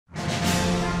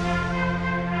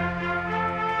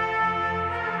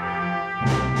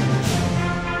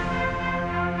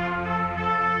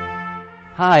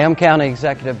Hi, I'm County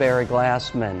Executive Barry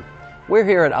Glassman. We're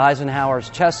here at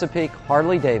Eisenhower's Chesapeake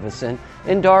Harley-Davidson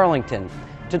in Darlington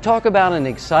to talk about an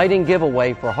exciting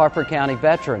giveaway for Harford County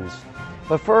veterans.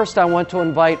 But first, I want to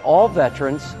invite all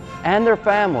veterans and their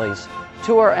families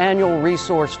to our annual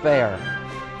resource fair.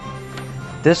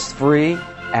 This free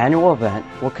annual event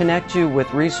will connect you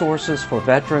with resources for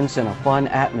veterans in a fun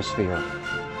atmosphere.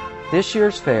 This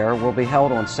year's fair will be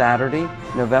held on Saturday,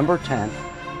 November 10th,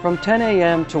 from 10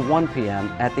 a.m. to 1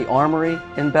 p.m. at the Armory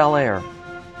in Bel Air.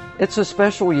 It's a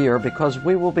special year because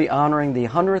we will be honoring the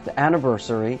 100th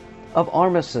anniversary of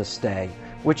Armistice Day,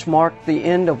 which marked the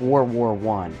end of World War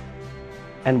I.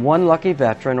 And one lucky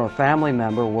veteran or family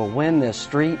member will win this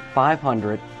Street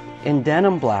 500 in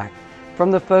denim black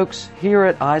from the folks here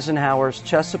at Eisenhower's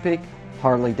Chesapeake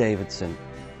Harley-Davidson.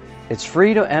 It's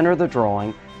free to enter the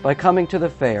drawing by coming to the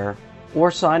fair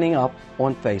or signing up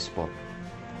on Facebook.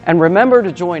 And remember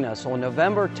to join us on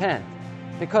November 10th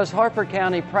because Harford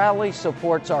County proudly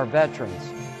supports our veterans,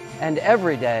 and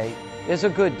every day is a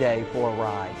good day for a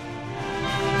ride.